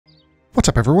What's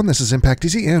up everyone, this is Impact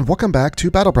Easy and welcome back to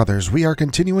Battle Brothers. We are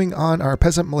continuing on our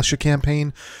Peasant Militia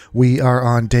campaign. We are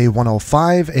on day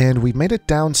 105 and we made it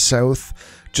down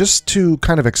south just to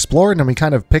kind of explore, and then we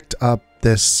kind of picked up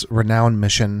this renown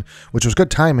mission, which was good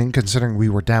timing considering we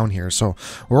were down here. So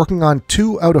we're working on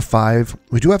 2 out of 5.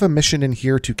 We do have a mission in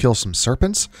here to kill some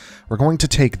serpents. We're going to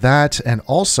take that, and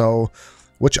also,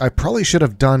 which I probably should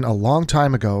have done a long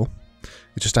time ago,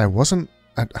 it's just I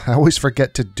always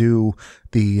forget to do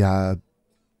the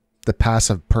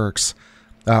passive perks.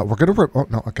 We're gonna oh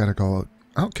no, I gotta go.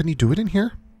 Oh, can you do it in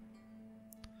here?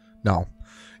 No.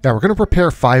 Yeah, we're gonna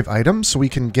prepare 5 items so we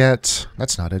can get.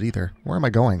 That's not it either. Where am I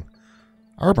going?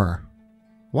 Armor.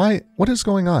 Why? What is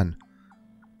going on?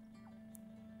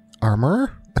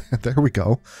 Armor. There we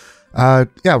go.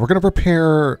 Yeah, we're gonna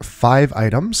prepare 5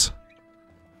 items.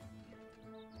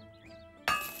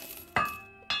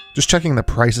 Just checking the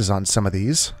prices on some of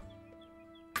these.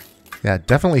 Yeah,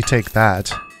 definitely take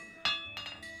that.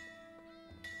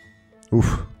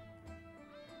 Oof.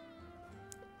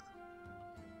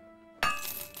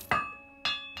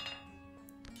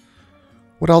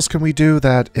 What else can we do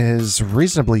that is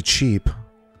reasonably cheap?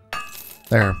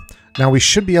 There. Now we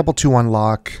should be able to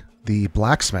unlock the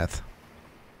blacksmith.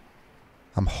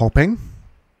 I'm hoping.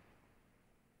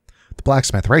 The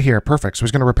blacksmith right here. Perfect. So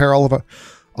he's going to repair all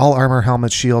armor,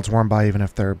 helmets, shields worn by, even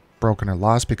if they're broken or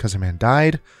lost because a man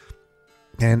died.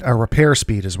 And our repair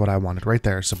speed is what I wanted right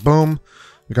there. So boom.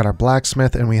 We got our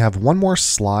blacksmith, and we have one more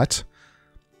slot.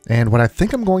 And what I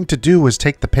think I'm going to do is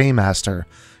take the paymaster.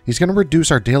 He's going to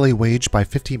reduce our daily wage by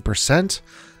 15%.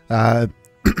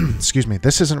 Excuse me.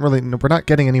 This isn't really... We're not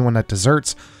getting anyone that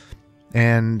deserts.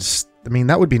 And, I mean,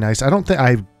 that would be nice.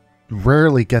 I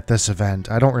rarely get this event.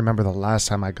 I don't remember the last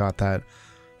time I got that.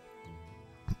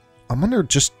 I'm going to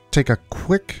just take a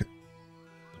quick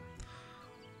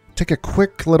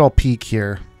little peek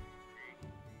here.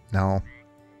 No.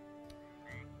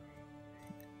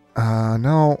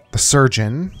 No. The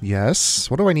surgeon. Yes.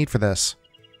 What do I need for this?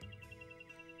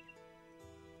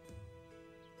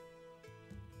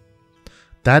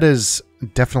 That is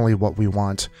definitely what we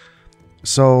want.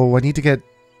 So I need to get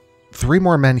 3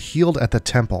 more men healed at the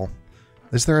temple.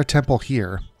 Is there a temple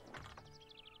here?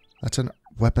 That's a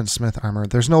weaponsmith armor.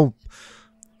 There's no...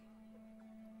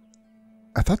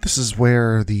 I thought this is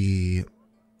where the...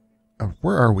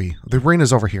 where are we? The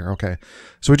arena's over here. Okay.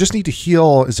 So we just need to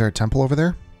heal... Is there a temple over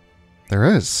there? There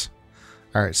is.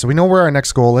 Alright, so we know where our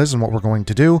next goal is and what we're going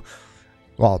to do.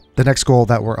 Well, the next goal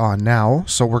that we're on now.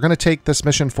 So we're going to take this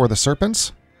mission for the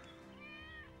serpents.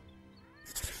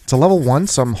 It's a level 1,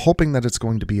 so I'm hoping that it's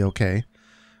going to be okay.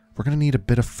 We're going to need a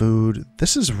bit of food.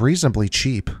 This is reasonably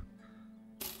cheap.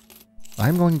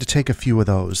 I'm going to take a few of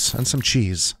those. And some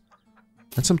cheese.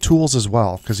 And some tools as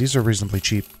well, because these are reasonably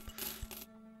cheap.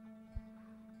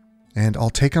 And I'll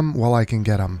take them while I can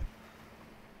get them.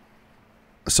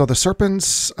 So the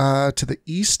serpents to the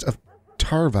east of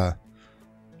Tarwa.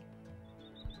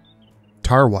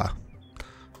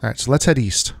 Alright, so let's head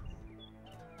east.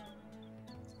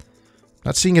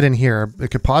 Not seeing it in here.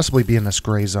 It could possibly be in this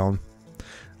gray zone.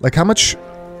 Like how much...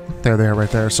 There they are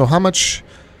right there. So how much...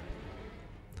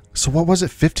 So what was it?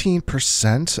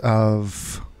 15%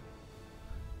 of...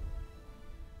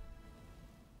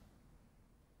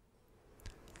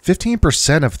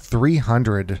 15% of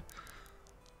 300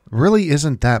 really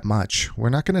isn't that much. We're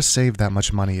not going to save that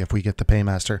much money if we get the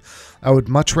paymaster. I would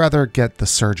much rather get the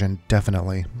surgeon,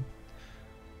 definitely.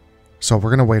 So we're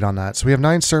going to wait on that. So we have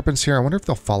 9 serpents here. I wonder if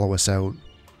they'll follow us out.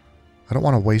 I don't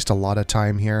want to waste a lot of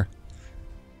time here.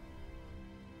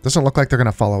 Doesn't look like they're going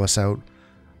to follow us out.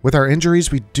 With our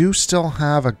injuries, we do still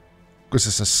have a... Was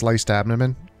this a sliced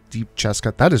abdomen? Deep chest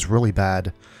cut. That is really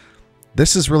bad.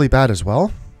 This is really bad as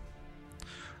well.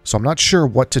 So I'm not sure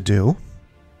what to do.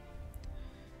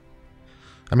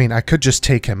 I mean, I could just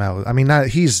take him out. I mean,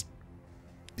 he's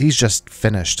just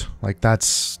finished. Like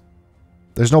that's...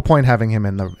 There's no point having him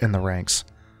in the ranks.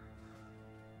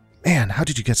 Man, how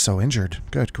did you get so injured?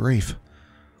 Good grief.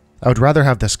 I would rather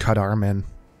have this cut arm in.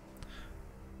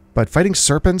 But fighting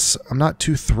serpents, I'm not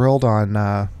too thrilled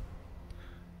on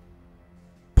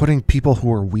putting people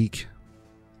who are weak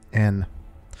in.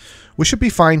 We should be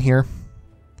fine here.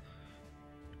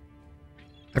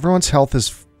 Everyone's health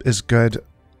is good.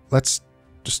 Let's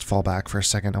just fall back for a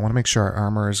second. I want to make sure our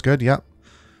armor is good. Yep.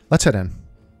 Let's head in.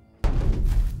 At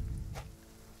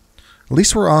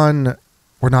least we're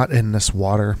not in this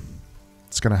water.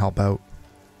 It's going to help out.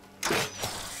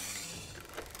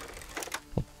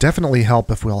 Will definitely help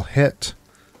if we'll hit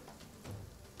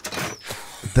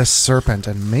this serpent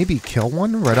and maybe kill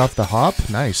one right off the hop.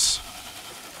 Nice.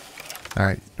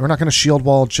 Alright, we're not going to shield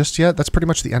wall just yet. That's pretty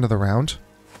much the end of the round.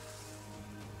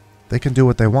 They can do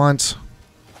what they want.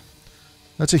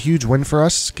 That's a huge win for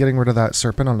us, getting rid of that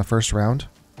serpent on the first round.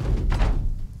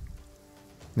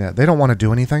 Yeah, they don't want to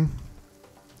do anything.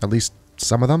 At least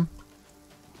some of them.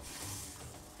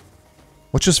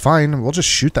 Which is fine. We'll just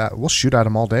shoot that. We'll shoot at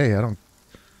them all day.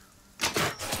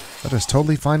 That is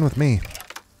totally fine with me.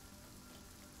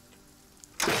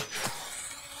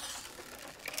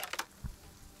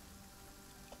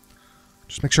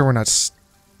 Just make sure we're not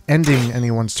ending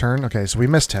anyone's turn. Okay, so we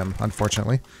missed him,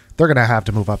 unfortunately. They're going to have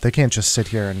to move up. They can't just sit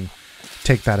here and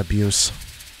take that abuse.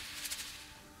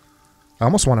 I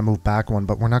almost want to move back one,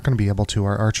 but we're not going to be able to.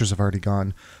 Our archers have already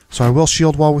gone. So I will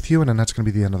shield wall with you, and then that's going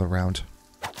to be the end of the round.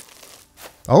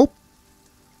 Oh!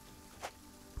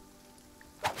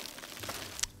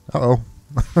 Uh-oh.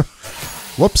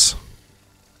 Whoops.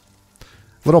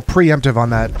 Little preemptive on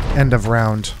that end of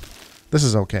round. This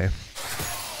is okay.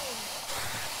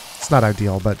 It's not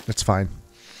ideal, but it's fine.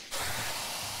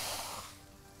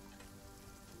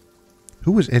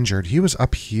 Who was injured? He was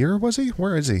up here, was he?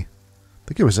 Where is he? I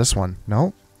think it was this one.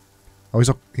 No? Oh,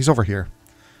 he's over here.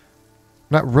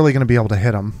 Not really going to be able to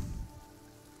hit him.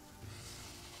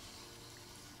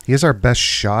 He is our best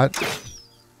shot. I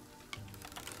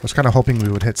was kind of hoping we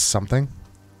would hit something.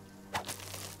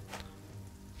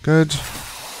 Good.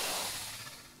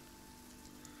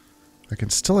 I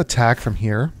can still attack from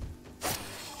here.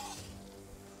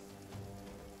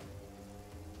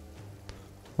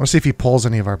 I want to see if he pulls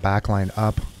any of our backline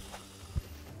up.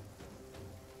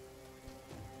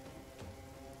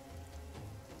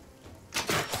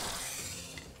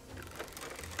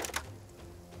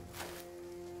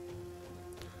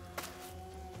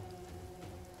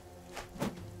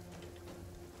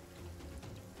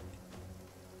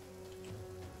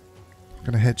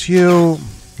 Gonna hit you.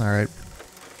 Alright.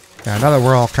 Yeah, now that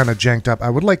we're all kind of janked up, I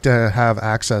would like to have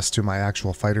access to my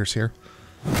actual fighters here.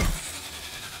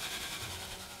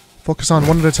 Focus on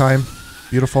one at a time.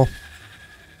 Beautiful.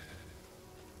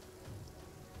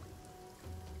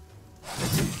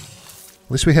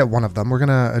 At least we hit one of them. We're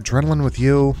gonna adrenaline with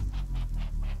you.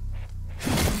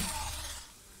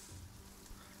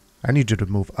 I need you to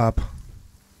move up.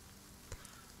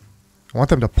 I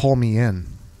want them to pull me in.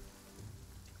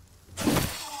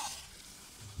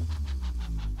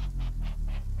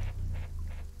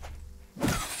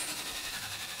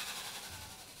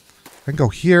 I can go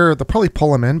here. They'll probably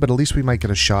pull him in, but at least we might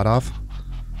get a shot off.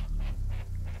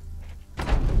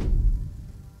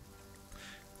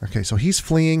 Okay, so he's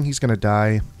fleeing. He's going to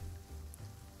die.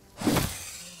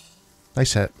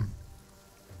 Nice hit.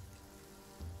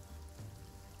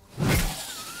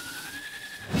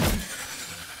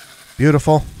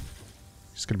 Beautiful.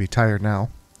 He's going to be tired now.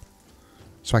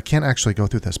 So I can't actually go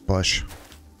through this bush.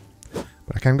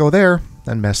 But I can go there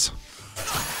and miss.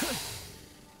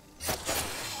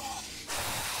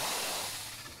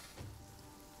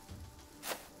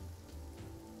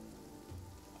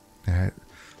 Alright.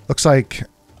 Looks like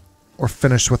we're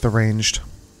finished with the ranged.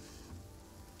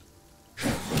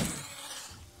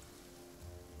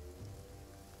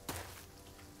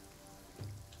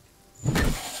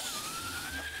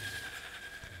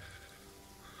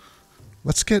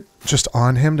 Let's get just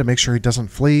on him to make sure he doesn't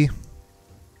flee.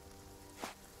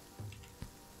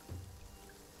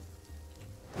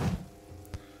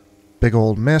 Big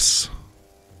old miss.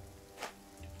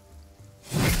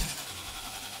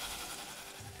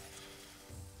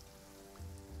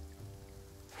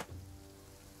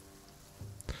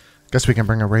 Guess we can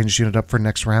bring a ranged unit up for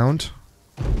next round.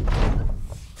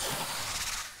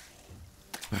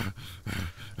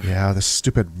 Yeah, this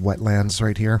stupid wetlands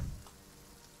right here.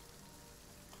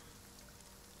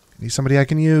 Need somebody I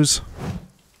can use.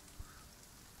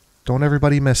 Don't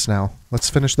everybody miss now. Let's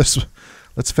finish this.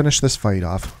 Let's finish this fight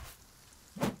off.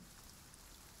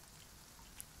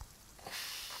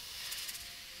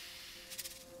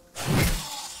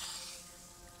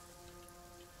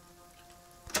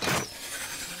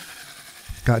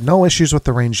 Got no issues with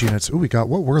the ranged units. Ooh, we got,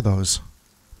 what were those?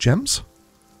 Gems?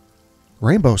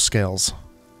 Rainbow scales.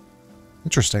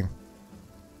 Interesting.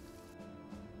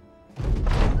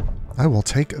 I will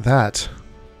take that.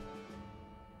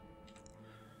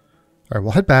 Alright,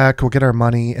 we'll head back, we'll get our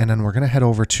money, and then we're going to head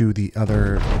over to the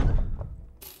other...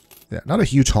 Yeah, not a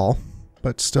huge haul,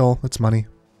 but still, it's money.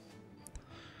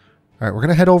 Alright, we're going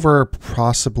to head over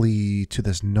possibly to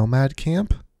this nomad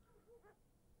camp.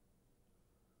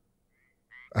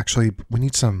 Actually, we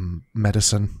need some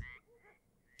medicine.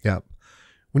 Yeah,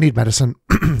 we need medicine,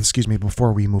 excuse me,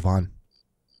 before we move on.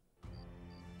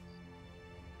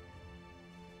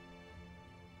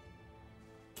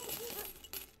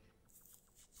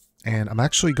 And I'm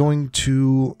actually going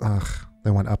to... Ugh,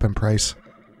 they went up in price.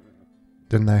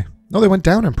 Didn't they? No, they went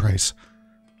down in price.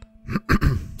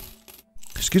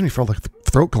 Excuse me for the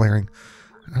throat clearing.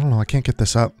 I don't know, I can't get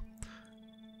this up.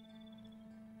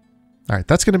 Alright,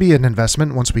 that's going to be an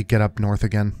investment once we get up north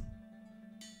again.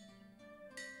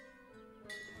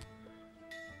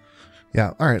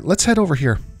 Yeah, alright, let's head over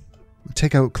here.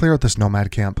 Clear out this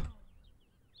nomad camp.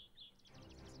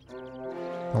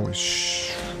 Holy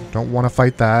sh... Don't want to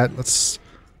fight that. Let's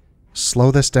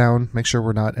slow this down. Make sure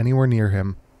we're not anywhere near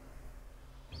him.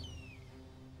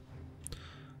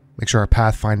 Make sure our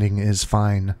pathfinding is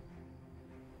fine.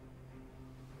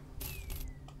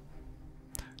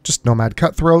 Just nomad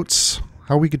cutthroats.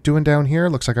 How are we doing down here?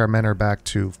 Looks like our men are back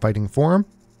to fighting for him.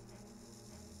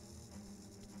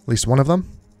 At least one of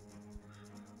them.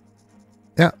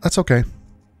 Yeah, that's okay.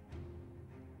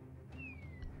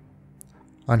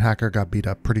 Unhacker got beat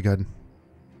up pretty good.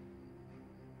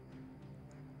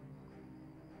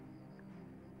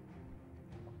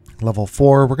 Level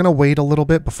 4. We're going to wait a little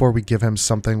bit before we give him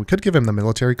something. We could give him the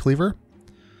military cleaver.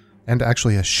 And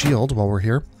actually a shield while we're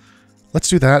here. Let's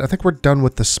do that. I think we're done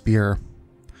with the spear.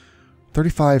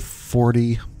 35,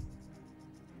 40.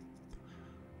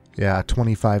 Yeah,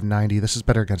 25, 90. This is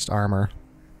better against armor.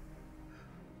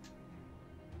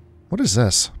 What is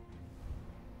this?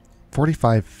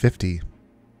 45, 50.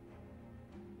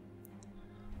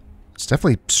 It's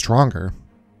definitely stronger.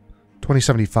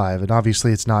 2075, and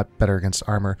obviously it's not better against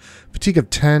armor. Fatigue of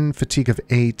 10, fatigue of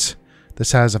 8.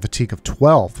 This has a fatigue of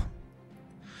 12.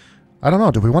 I don't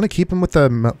know. Do we want to keep him with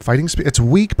the fighting speed? It's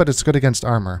weak, but it's good against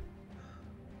armor.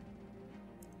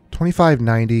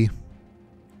 2590.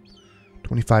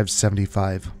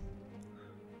 2575. I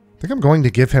think I'm going to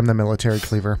give him the military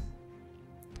cleaver.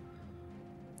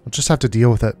 I'll just have to deal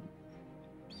with it.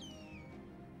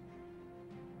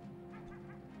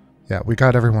 Yeah, we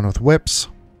got everyone with whips.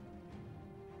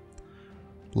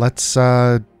 Let's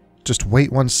just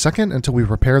wait 1 second until we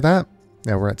repair that.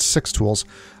 Yeah, we're at 6 tools.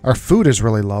 Our food is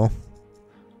really low.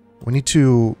 We need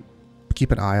to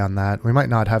keep an eye on that. We might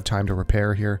not have time to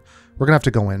repair here. We're going to have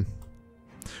to go in.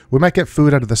 We might get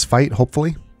food out of this fight,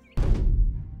 hopefully.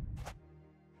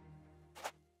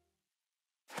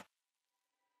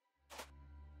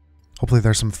 Hopefully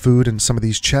there's some food in some of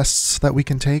these chests that we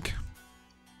can take.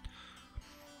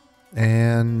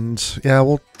 And yeah,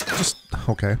 we'll just...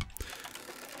 Okay. I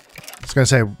was going to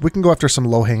say, we can go after some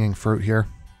low-hanging fruit here.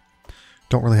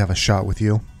 Don't really have a shot with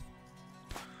you.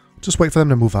 Just wait for them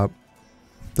to move up.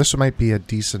 This might be a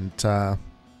decent hit,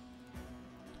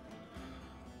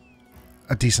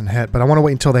 but I want to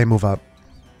wait until they move up.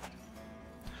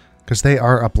 Because they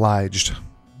are obliged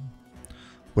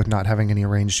with not having any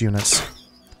ranged units.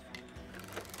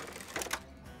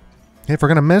 If we're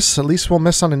going to miss, at least we'll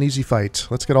miss on an easy fight.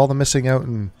 Let's get all the missing out,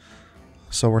 and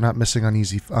so we're not missing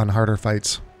on harder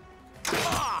fights.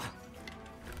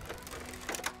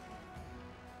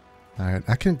 Alright,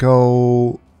 I can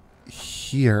go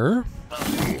here.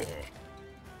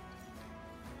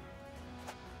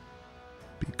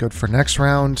 Be good for next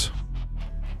round.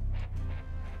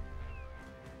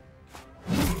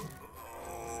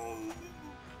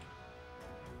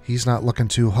 He's not looking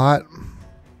too hot.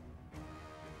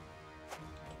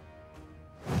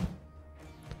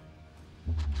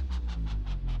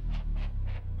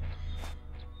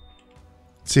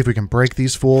 See if we can break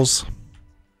these fools.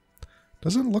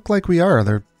 Doesn't look like we are.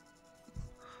 They're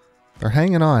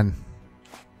hanging on.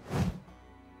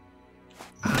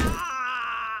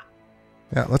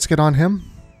 Yeah, let's get on him.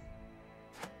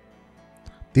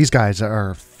 These guys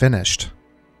are finished.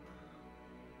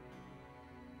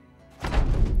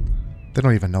 They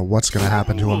don't even know what's going to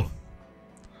happen to them.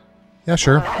 Yeah,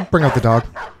 sure. Bring out the dog.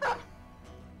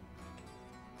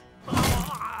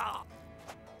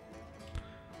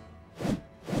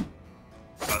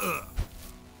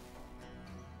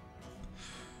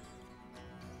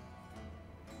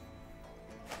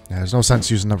 Yeah, there's no sense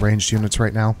using the ranged units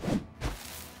right now.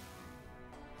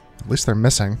 At least they're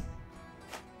missing.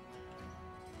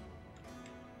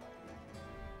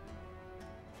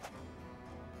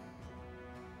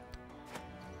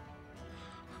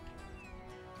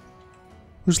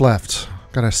 Who's left?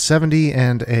 Got a 70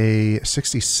 and a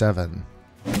 67.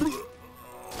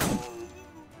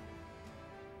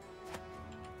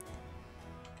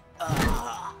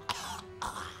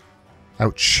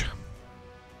 Ouch.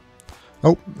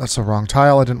 Oh, that's the wrong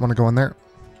tile. I didn't want to go in there.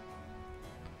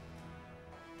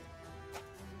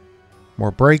 More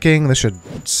breaking. This should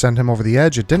send him over the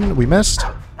edge. It didn't. We missed.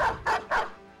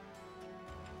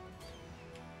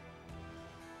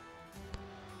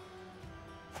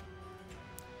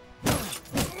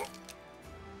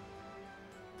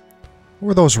 What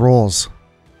were those rolls?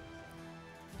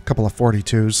 A couple of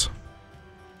 42s.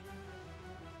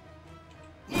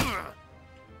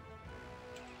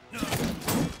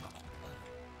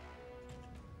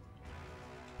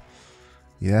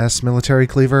 Yes, military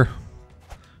cleaver.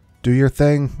 Do your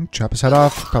thing. Chop his head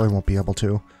off. Probably won't be able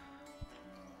to.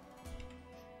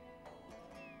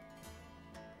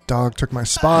 Dog took my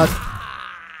spot.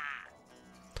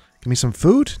 Give me some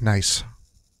food. Nice.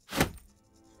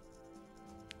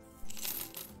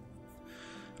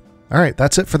 Alright,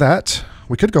 that's it for that.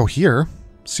 We could go here.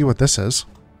 See what this is.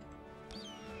 I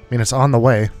mean, it's on the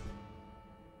way.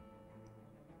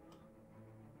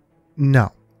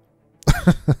 No.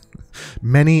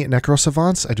 Many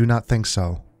necrosavants? I do not think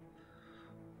so.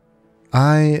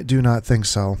 I do not think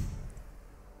so.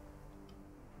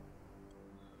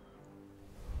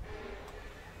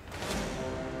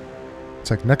 It's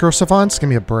like, necrosavants? Give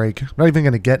me a break. I'm not even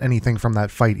going to get anything from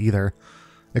that fight either.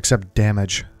 Except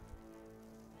damage.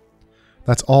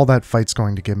 That's all that fight's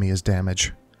going to give me is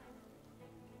damage.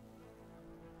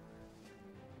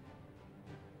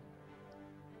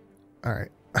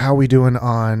 Alright. How are we doing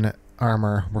on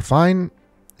armor? We're fine.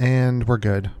 And we're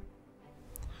good.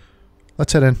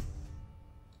 Let's head in.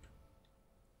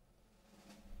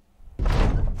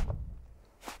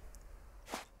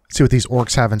 See what these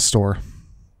orcs have in store.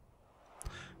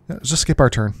 Let's just skip our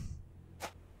turn.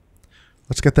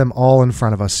 Let's get them all in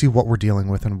front of us. See what we're dealing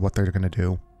with and what they're going to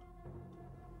do.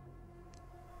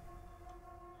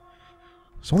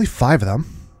 There's only 5 of them.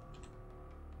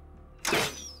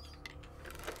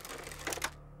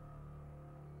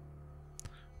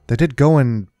 They did go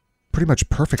in pretty much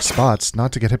perfect spots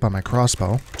not to get hit by my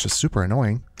crossbow, which is super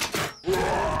annoying.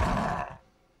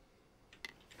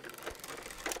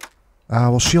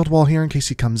 We'll shield wall here in case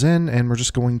he comes in, and we're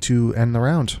just going to end the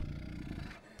round.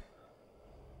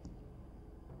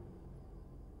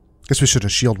 Guess we should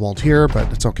have shield walled here, but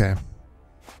it's okay.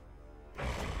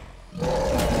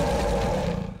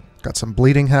 Got some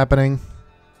bleeding happening.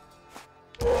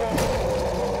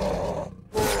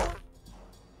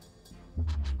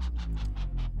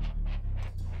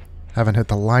 Haven't hit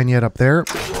the line yet up there.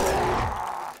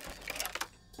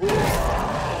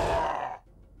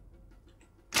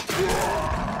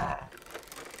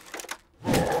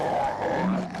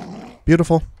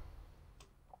 Beautiful.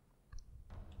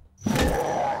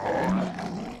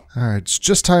 Alright, it's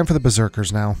just time for the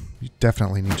berserkers now. You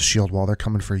definitely need to shield wall. They're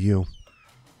coming for you.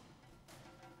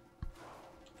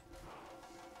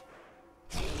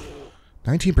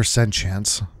 %19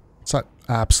 chance. It's not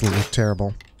absolutely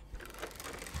terrible.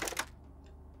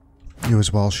 You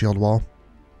as well, shield wall.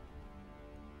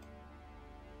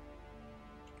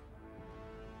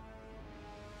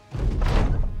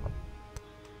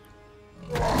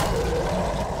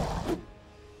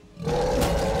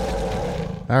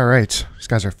 Alright, these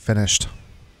guys are finished.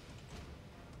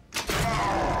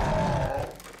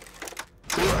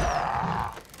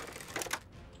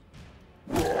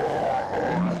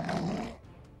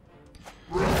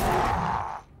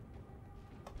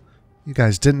 You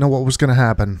guys didn't know what was going to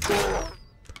happen.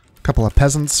 A couple of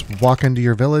peasants walk into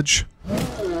your village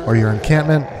or your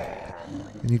encampment,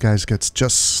 and you guys get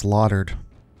just slaughtered.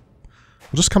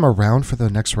 We'll just come around for the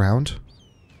next round.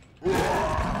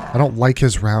 I don't like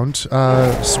his round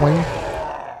swing,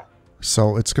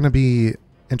 so it's going to be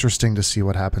interesting to see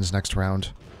what happens next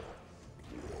round.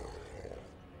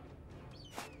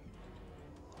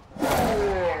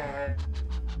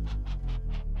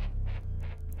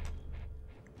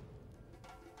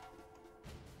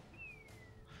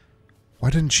 Why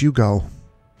didn't you go?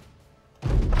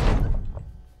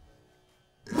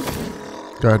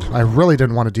 Good. I really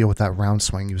didn't want to deal with that round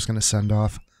swing he was going to send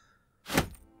off.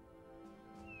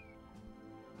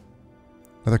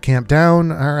 Another camp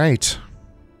down. Alright.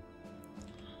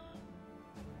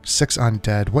 6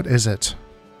 undead. What is it?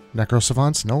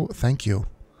 Necrosavants? No, thank you.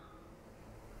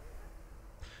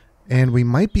 And we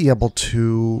might be able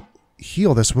to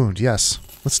heal this wound. Yes.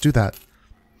 Let's do that.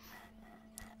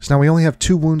 So now we only have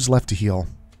 2 wounds left to heal.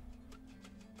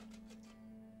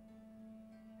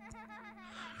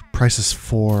 Prices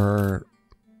for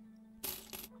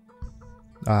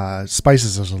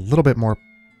spices is a little bit more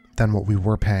than what we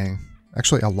were paying.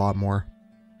 Actually, a lot more.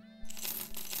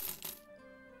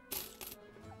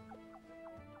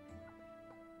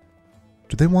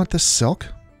 Do they want this silk?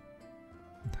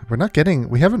 We're not getting...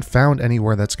 We haven't found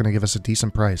anywhere that's going to give us a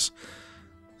decent price.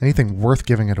 Anything worth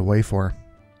giving it away for.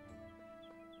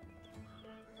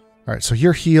 Alright, so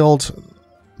you're healed.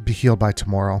 Be healed by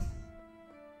tomorrow.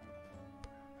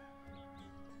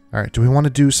 Alright, do we want to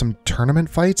do some tournament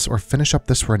fights or finish up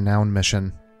this renown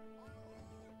mission?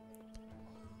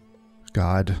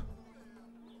 God.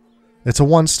 It's a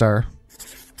 1-star.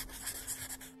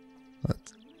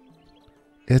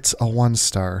 It's a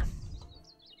 1-star.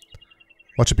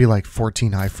 What should be like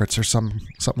 14 Ifrits or something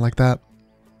like that?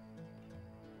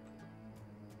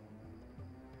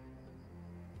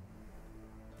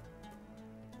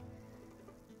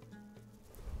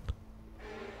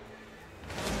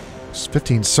 It's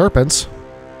 15 serpents.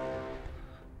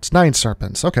 It's 9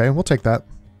 serpents. Okay, we'll take that.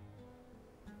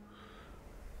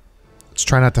 Let's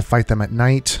try not to fight them at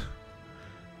night.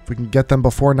 If we can get them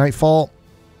before nightfall.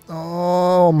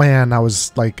 Oh man, that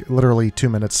was like literally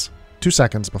 2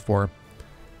 seconds before.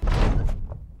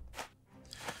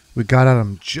 We got at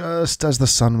them just as the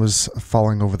sun was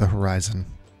falling over the horizon.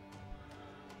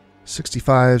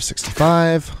 65,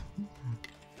 65.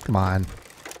 Come on.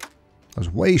 That was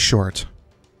way short.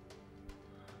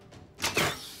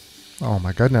 Oh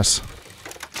my goodness.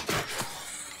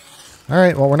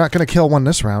 Alright, well we're not going to kill one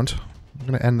this round. We're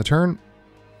going to end the turn.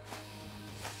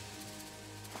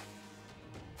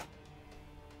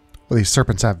 Well, these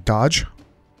serpents have dodge.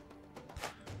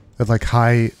 They have like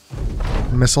high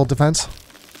missile defense.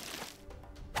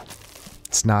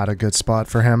 It's not a good spot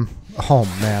for him. Oh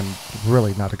man,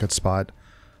 really not a good spot.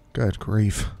 Good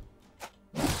grief.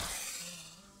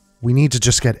 We need to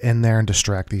just get in there and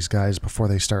distract these guys before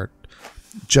they start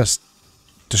just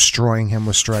destroying him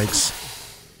with strikes.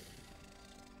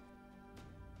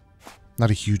 Not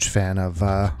a huge fan of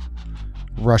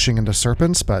rushing into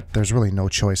serpents, but there's really no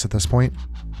choice at this point.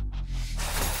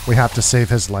 We have to save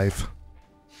his life.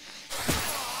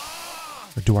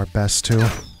 Or do our best to.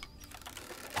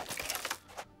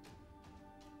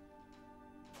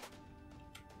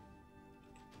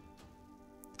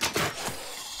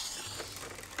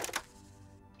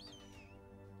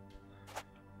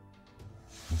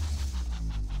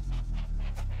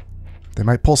 They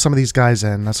might pull some of these guys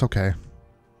in. That's okay.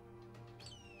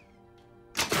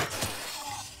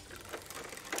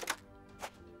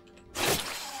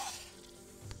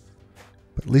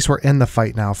 But at least we're in the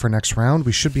fight now for next round.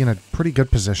 We should be in a pretty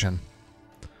good position.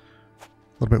 A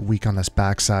little bit weak on this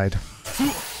backside.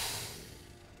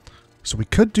 So we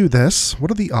could do this. What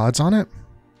are the odds on it?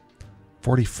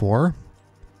 44?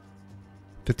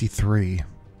 53.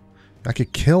 I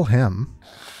could kill him.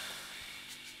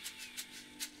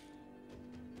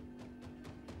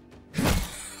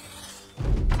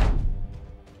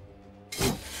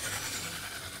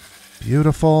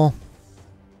 Beautiful.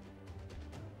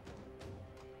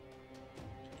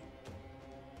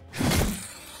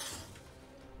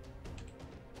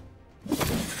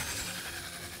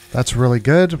 That's really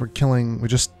good. We're killing... We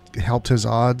just helped his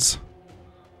odds.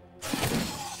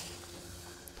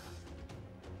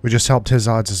 We just helped his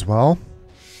odds as well.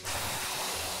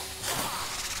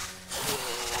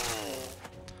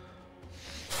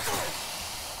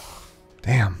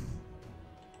 Damn.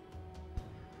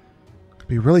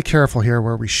 Be really careful here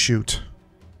where we shoot.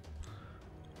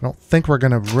 I don't think we're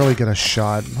going to really get a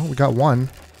shot. Oh, we got one.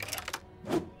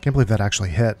 Can't believe that actually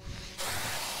hit.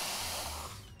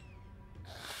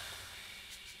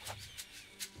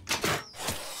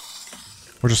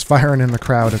 We're just firing in the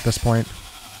crowd at this point.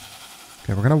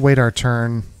 Okay, we're going to wait our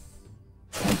turn.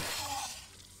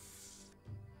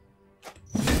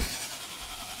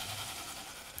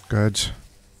 Good.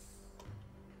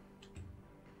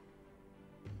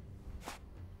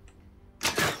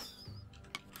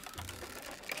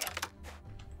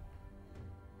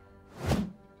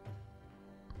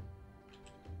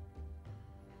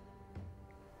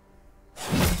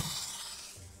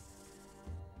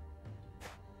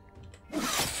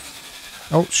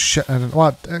 Oh, shit.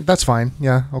 Well, that's fine.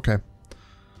 Yeah, okay.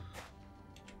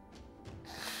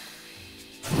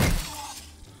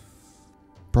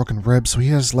 Broken ribs, so he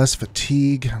has less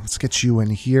fatigue. Let's get you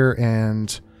in here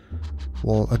and...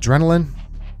 Well, adrenaline.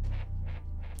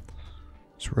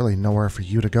 There's really nowhere for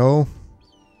you to go.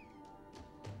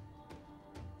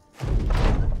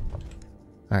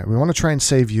 Alright, we want to try and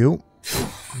save you.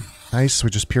 Nice, we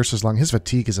just pierced his lung. His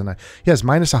fatigue is in a... He has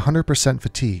minus 100%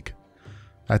 fatigue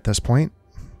at this point.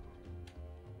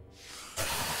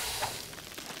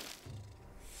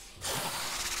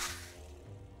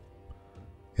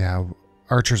 Yeah,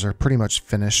 archers are pretty much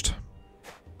finished.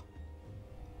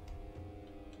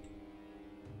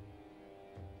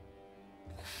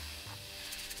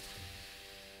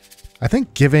 I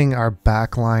think giving our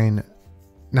backline...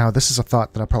 Now, this is a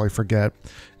thought that I'll probably forget,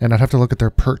 and I'd have to look at their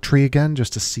perk tree again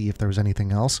just to see if there was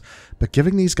anything else. But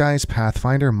giving these guys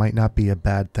Pathfinder might not be a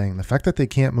bad thing. The fact that they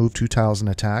can't move 2 tiles and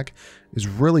attack is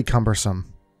really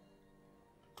cumbersome.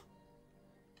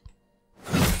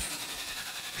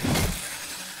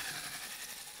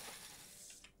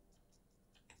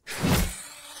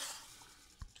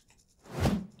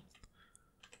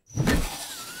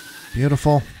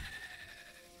 Beautiful.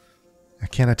 I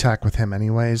can't attack with him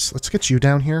anyways. Let's get you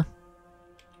down here.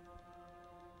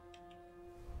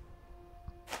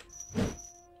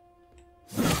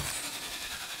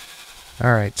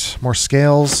 Alright, more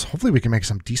scales. Hopefully we can make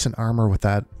some decent armor with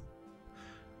that.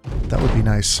 That would be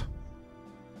nice.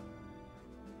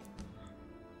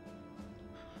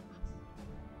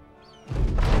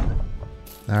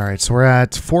 Alright, so we're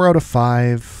at 4 out of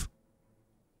 5.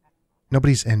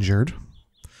 Nobody's injured.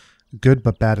 Good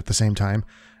but bad at the same time.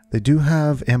 They do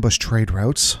have ambush trade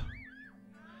routes.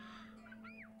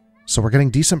 So we're getting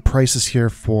decent prices here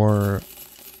for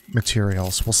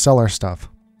materials. We'll sell our stuff.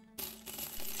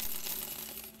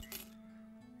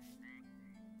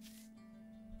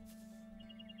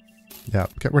 Yeah,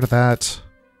 get rid of that.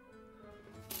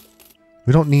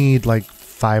 We don't need like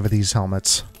 5 of these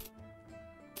helmets.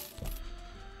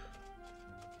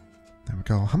 There we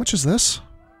go. How much is this?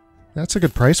 That's a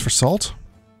good price for salt.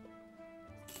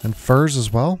 And furs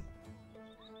as well.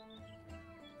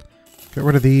 Get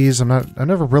rid of these. I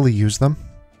never really use them.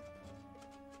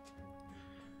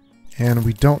 And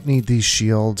we don't need these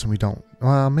shields, and we don't...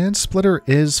 Man Splitter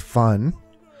is fun.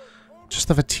 Just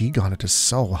the fatigue on it is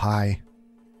so high.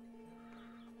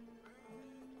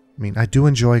 I mean, I do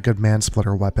enjoy a good Man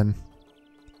Splitter weapon.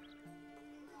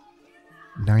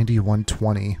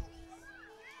 9120.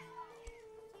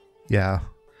 Yeah.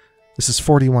 This is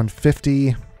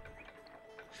 4150.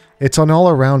 It's an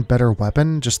all-around better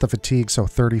weapon, just the fatigue, so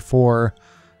 34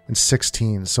 and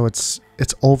 16. So it's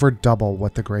over double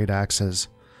what the Great Axe is.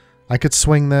 I could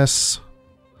swing this.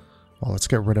 Well, let's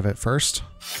get rid of it first.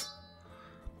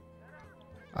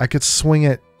 I could swing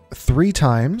it 3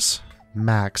 times,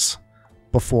 max,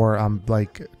 before I'm,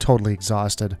 like, totally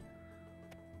exhausted.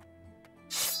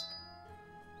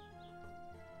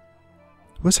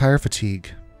 Who has higher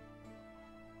fatigue?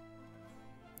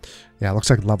 Yeah, looks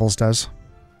like Levels does.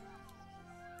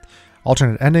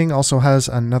 Alternate Ending also has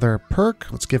another perk.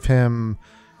 Let's give him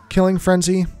Killing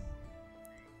Frenzy.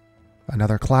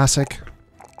 Another classic.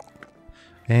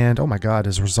 And, oh my god,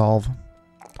 his Resolve.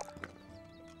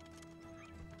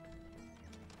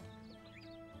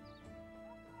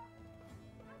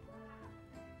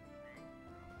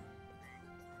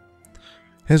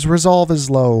 His Resolve is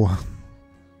low.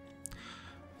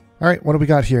 Alright, what do we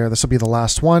got here? This will be the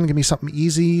last one. Give me something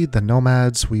easy. The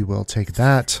Nomads, we will take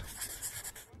that.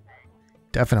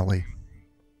 Definitely.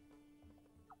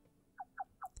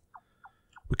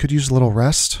 We could use a little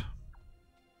rest.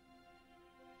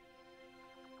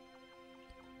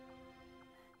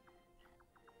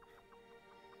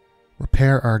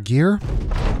 Repair our gear.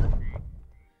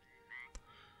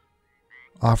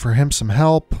 Offer him some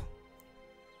help.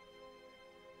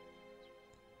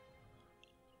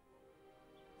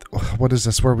 What is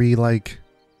this? Where we like...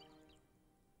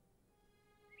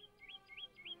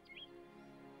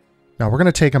 No, we're going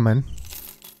to take him in.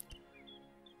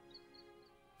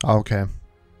 Okay.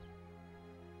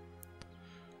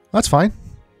 That's fine.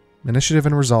 Initiative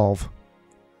and Resolve.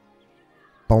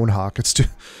 Bonehawk. It's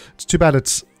too bad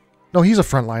it's... No, he's a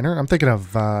frontliner. I'm thinking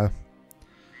of...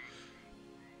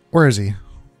 Where is he?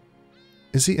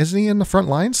 Isn't he in the front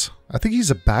lines? I think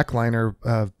he's a backliner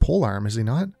polearm, is he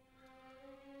not?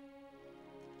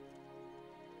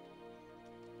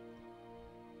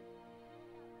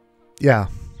 Yeah,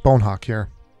 Bonehawk here.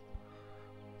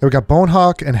 Then we got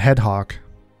Bonehawk and Headhawk.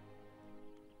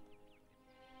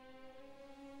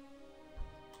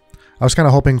 I was kind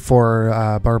of hoping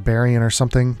for Barbarian or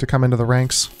something to come into the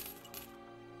ranks.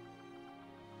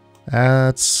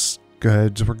 That's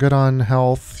good. We're good on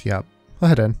health. Yep. I'll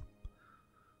head in.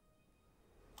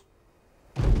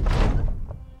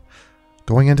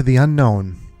 Going into the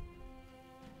unknown.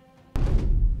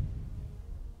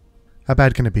 How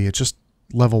bad can it be? It's just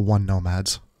level 1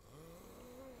 nomads.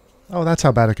 Oh, that's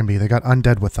how bad it can be. They got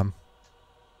undead with them.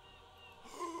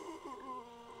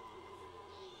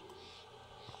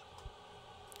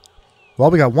 Well,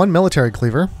 we got 1 military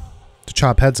cleaver to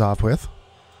chop heads off with.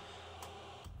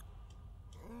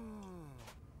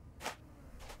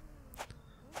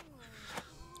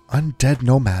 Undead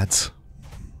nomads.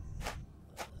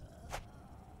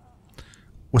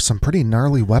 With some pretty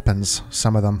gnarly weapons,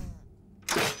 some of them.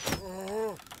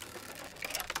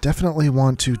 Definitely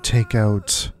want to take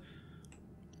out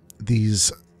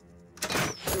these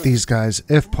guys,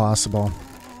 if possible,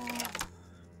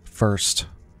 first.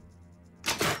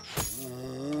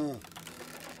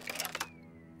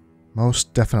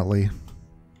 Most definitely.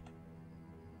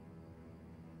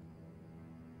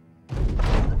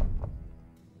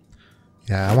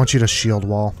 Yeah, I want you to shield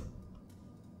wall.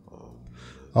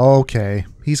 Okay,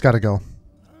 he's got to go.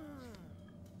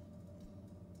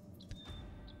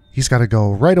 He's got to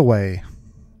go right away.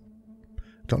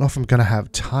 Don't know if I'm going to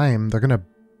have time. They're going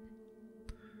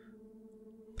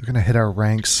to hit our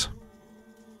ranks.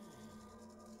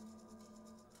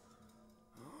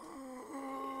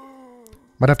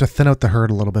 Might have to thin out the herd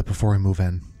a little bit before we move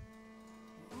in.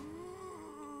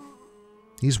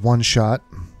 He's one shot.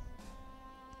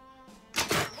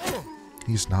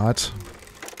 He's not.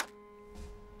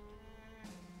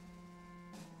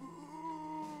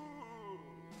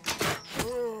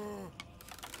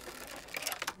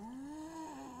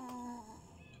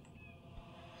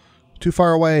 Too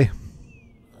far away.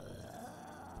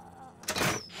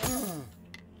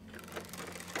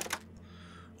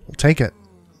 We'll take it.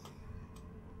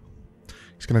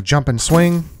 He's going to jump and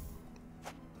swing.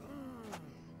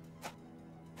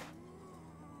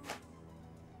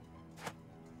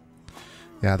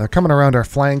 Yeah, they're coming around our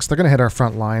flanks. They're going to hit our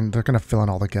front line. They're going to fill in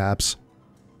all the gaps.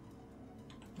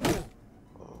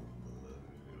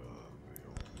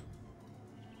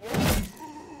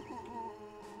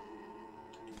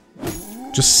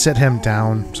 Just sit him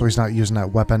down so he's not using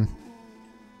that weapon.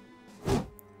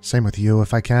 Same with you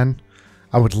if I can.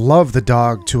 I would love the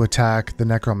dog to attack the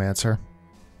necromancer.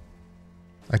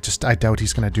 I doubt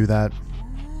he's going to do that.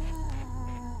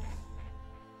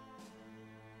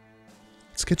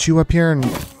 Let's get you up here and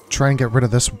try and get rid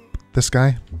of this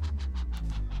guy.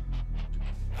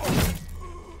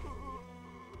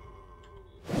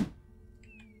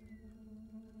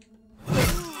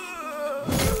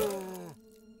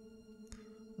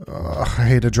 I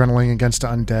hate adrenaline against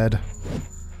undead.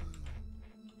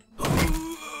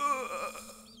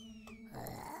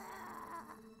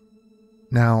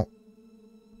 Now,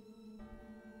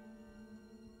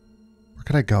 where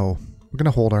could I go? We're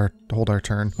gonna hold our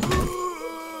turn.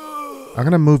 I'm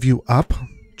gonna move you up.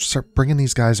 Just start bringing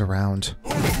these guys around.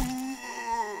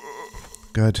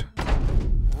 Good.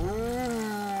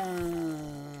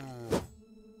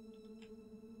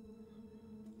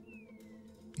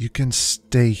 You can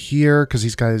stay here, because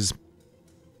these guys...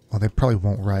 Well, they probably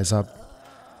won't rise up.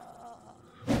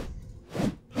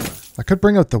 I could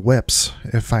bring out the whips,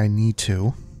 if I need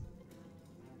to.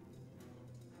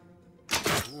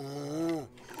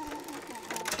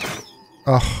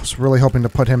 Oh, I was really hoping to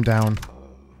put him down.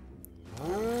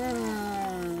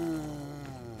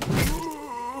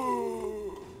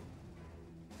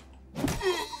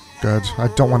 Good.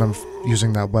 I don't want him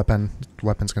using that weapon. The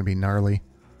weapon's going to be gnarly.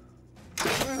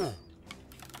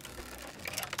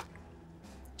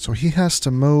 So he has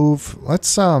to move.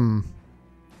 Let's,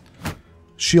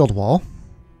 shield wall.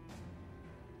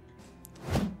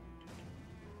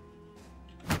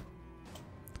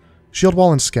 Shield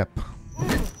wall and skip.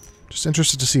 Just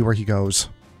interested to see where he goes.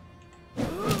 I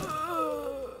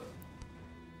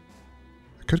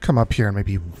could come up here and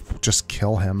maybe just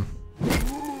kill him.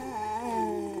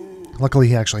 Luckily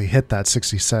he actually hit that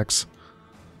 66.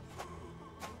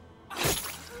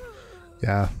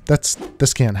 Yeah, this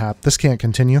can't happen. This can't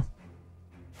continue.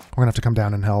 We're gonna have to come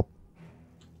down and help.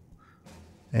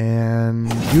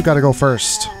 And you gotta go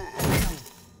first.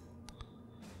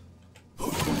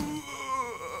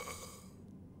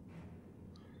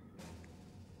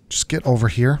 Just get over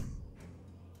here.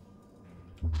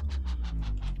 I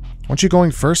want you going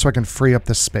first so I can free up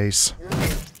this space.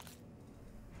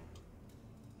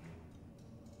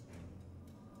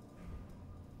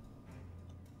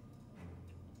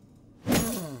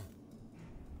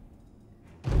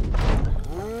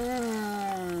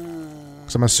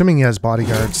 So I'm assuming he has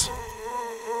bodyguards.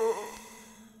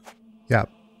 Yeah.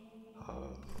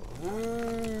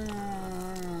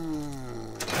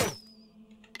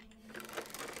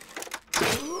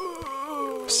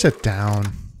 Sit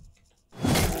down.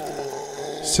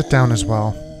 Sit down as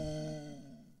well.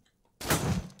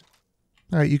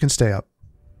 Alright, you can stay up.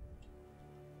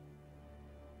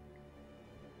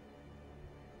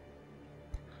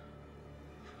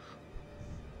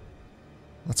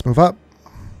 Let's move up.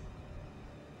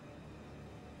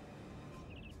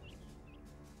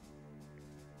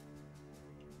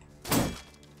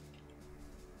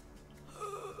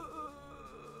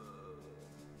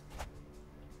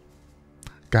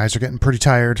 Guys are getting pretty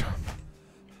tired.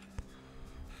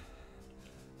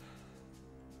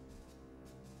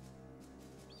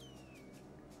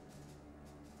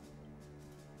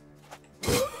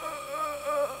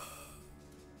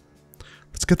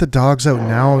 Let's get the dogs out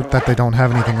now that they don't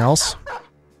have anything else.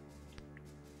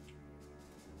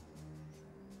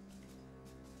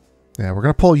 Yeah, we're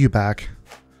gonna pull you back.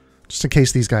 Just in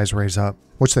case these guys raise up.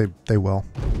 Which they will.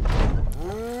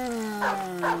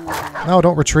 No,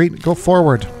 don't retreat. Go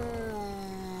forward.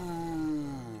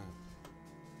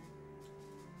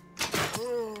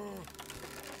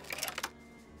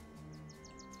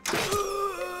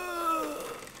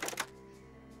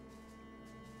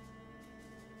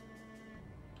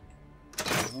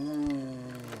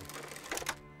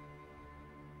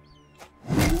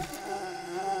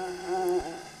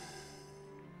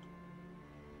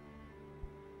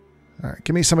 Alright,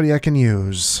 give me somebody I can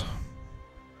use.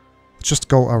 Let's just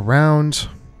go around.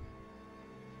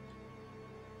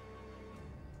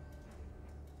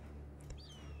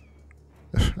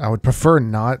 I would prefer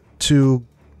not to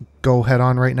go head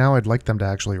on right now. I'd like them to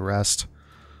actually rest.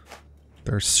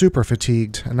 They're super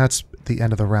fatigued, and that's the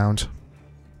end of the round.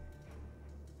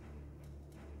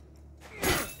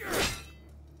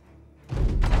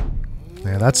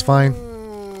 Yeah, that's fine.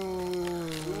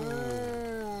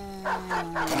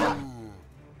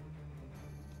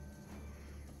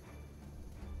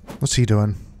 What's he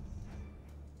doing?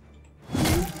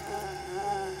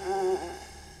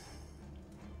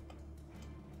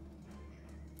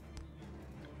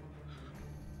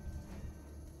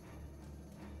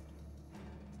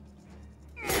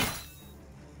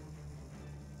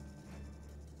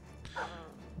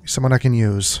 Someone I can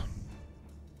use.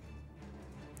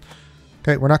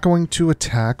 Okay, we're not going to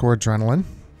attack or adrenaline.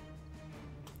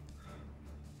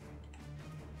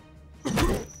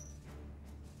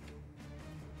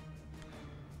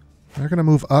 They're going to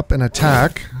move up and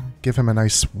attack. Give him a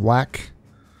nice whack.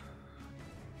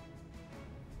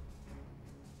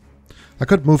 I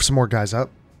could move some more guys up.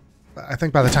 I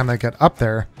think by the time they get up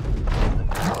there,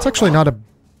 it's actually not a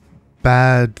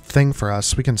bad thing for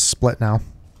us. We can split now.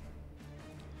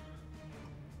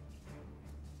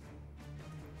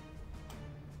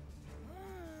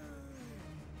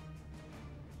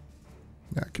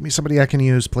 Yeah, give me somebody I can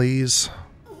use, please.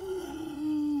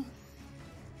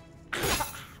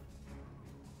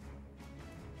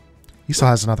 He still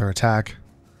has another attack.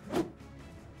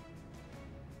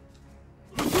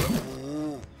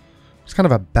 It's kind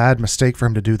of a bad mistake for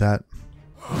him to do that.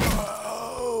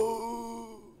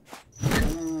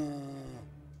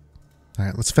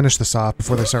 Alright, let's finish this off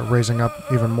before they start raising up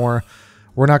even more.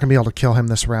 We're not going to be able to kill him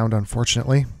this round,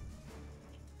 unfortunately.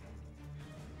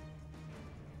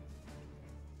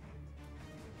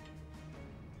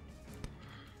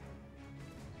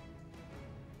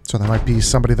 So there might be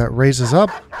somebody that raises up.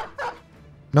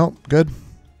 Nope, good.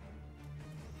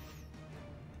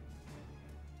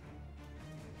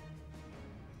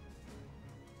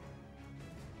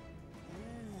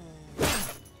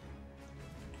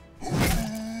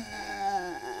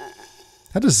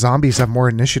 How do zombies have more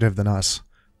initiative than us?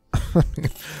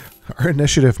 Our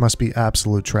initiative must be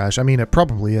absolute trash. I mean, it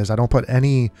probably is. I never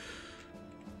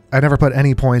put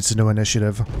any points into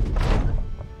initiative.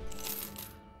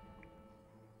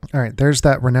 Alright, there's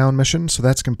that renown mission, so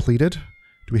that's completed.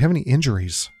 Do we have any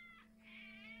injuries?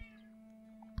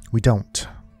 We don't.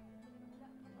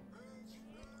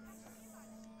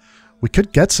 We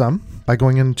could get some by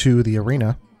going into the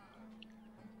arena.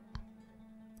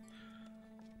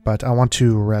 But I want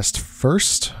to rest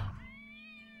first.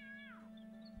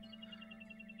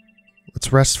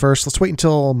 Let's rest first. Let's wait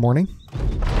until morning.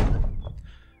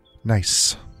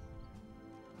 Nice.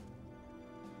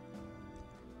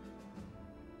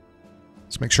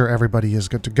 Let's make sure everybody is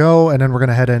good to go, and then we're going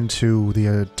to head into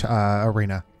the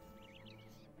arena.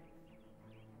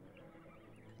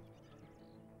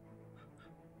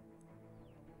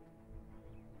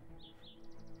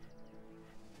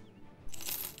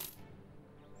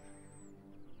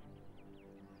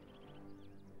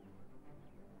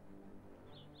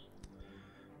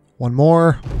 One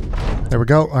more. There we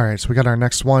go. All right, so we got our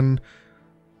next one.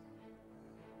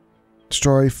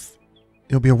 Destroy.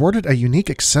 You'll be awarded a unique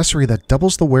accessory that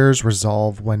doubles the wearer's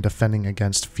resolve when defending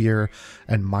against fear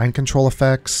and mind control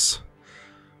effects.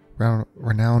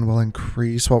 Renown will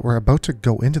increase. Well, we're about to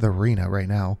go into the arena right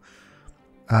now.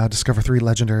 Discover 3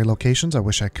 legendary locations. I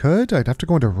wish I could. I'd have to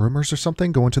go into rumors or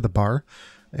something. Go into the bar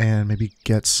and maybe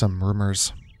get some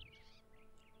rumors.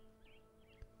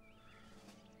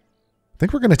 I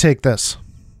think we're going to take this.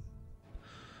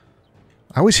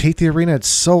 I always hate the arena. It's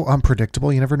so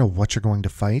unpredictable. You never know what you're going to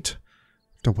fight.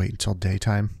 To wait until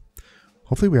daytime.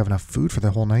 Hopefully we have enough food for the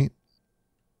whole night.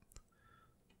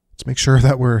 Let's make sure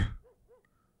that we're...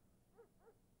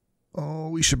 Oh,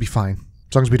 we should be fine.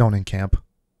 As long as we don't encamp.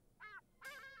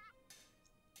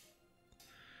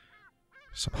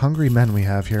 Some hungry men we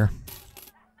have here.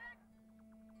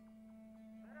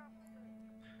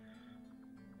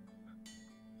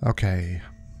 Okay.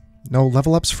 No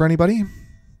level ups for anybody?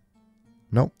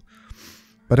 Nope.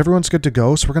 But everyone's good to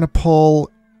go, so we're going to pull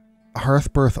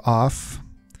Hearthbirth off.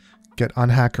 Get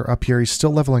Unhacker up here. He's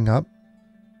still leveling up.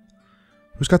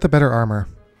 Who's got the better armor?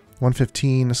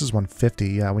 115. This is 150.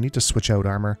 Yeah, we need to switch out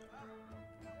armor.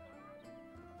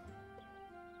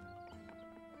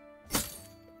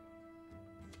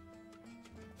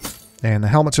 And the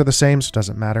helmets are the same, so it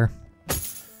doesn't matter.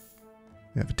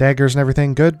 We have daggers and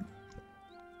everything. Good.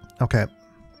 Okay.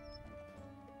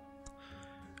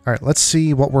 Alright, let's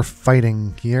see what we're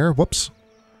fighting here. Whoops.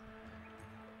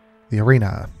 The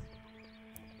arena.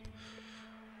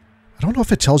 I don't know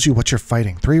if it tells you what you're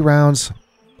fighting. 3 rounds.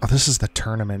 Oh, this is the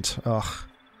tournament. Ugh.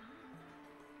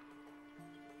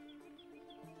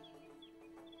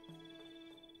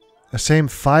 The same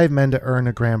 5 men to earn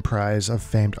a grand prize of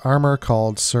famed armor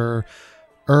called Sir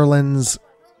Erlin's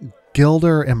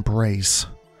Gilder Embrace.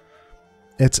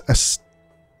 It's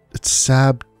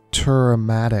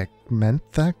Sabturamatic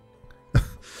Menthec.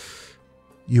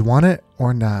 You want it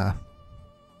or nah?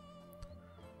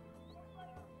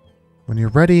 When you're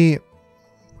ready...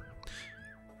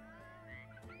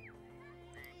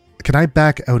 Can I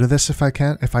back out of this if I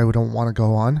can? If I don't want to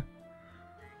go on?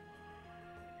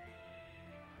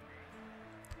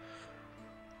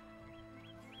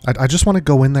 I just want to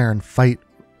go in there and fight.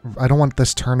 I don't want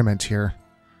this tournament here.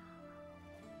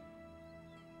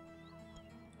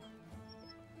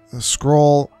 The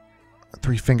scroll,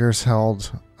 3 fingers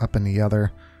held up in the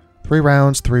other. 3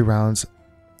 rounds,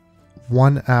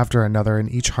 one after another,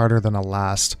 and each harder than the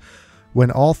last. Win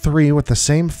all 3 with the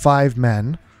same 5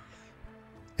 men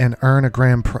and earn a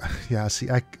grand prize. Yeah, see,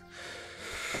 I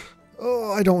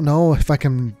don't know if I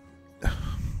can...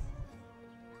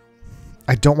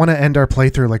 I don't want to end our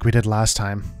playthrough like we did last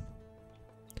time.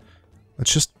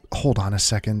 Let's just hold on a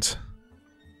second.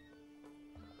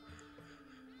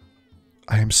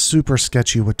 I am super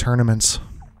sketchy with tournaments.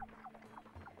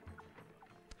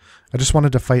 I just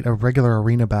wanted to fight a regular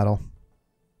arena battle.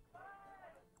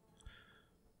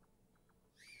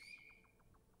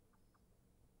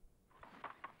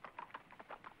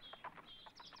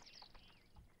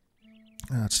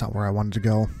 That's not where I wanted to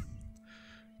go.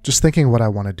 Just thinking what I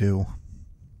want to do.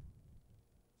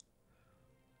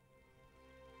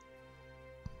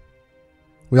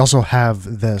 We also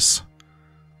have this,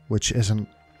 which isn't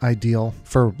ideal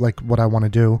for like what I want to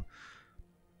do.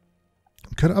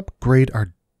 Could upgrade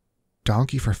our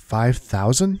donkey for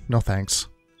 5,000? No thanks.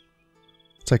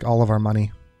 It's like all of our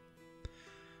money.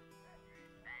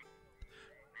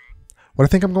 What I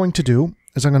think I'm going to do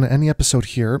is I'm going to end the episode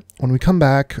here. When we come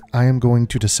back, I am going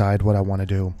to decide what I want to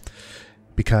do,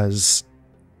 because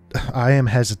I am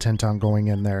hesitant on going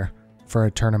in there for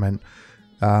a tournament.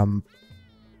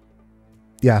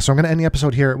 Yeah, so I'm going to end the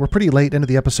episode here. We're pretty late into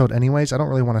the episode anyways. I don't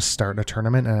really want to start a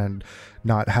tournament and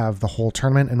not have the whole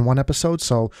tournament in one episode.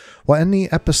 So we'll end the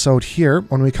episode here.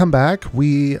 When we come back,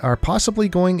 we are possibly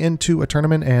going into a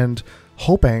tournament and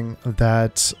hoping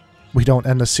that we don't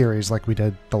end the series like we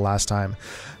did the last time.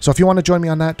 So if you want to join me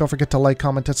on that, don't forget to like,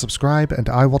 comment, and subscribe, and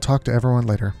I will talk to everyone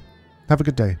later. Have a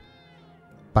good day.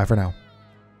 Bye for now.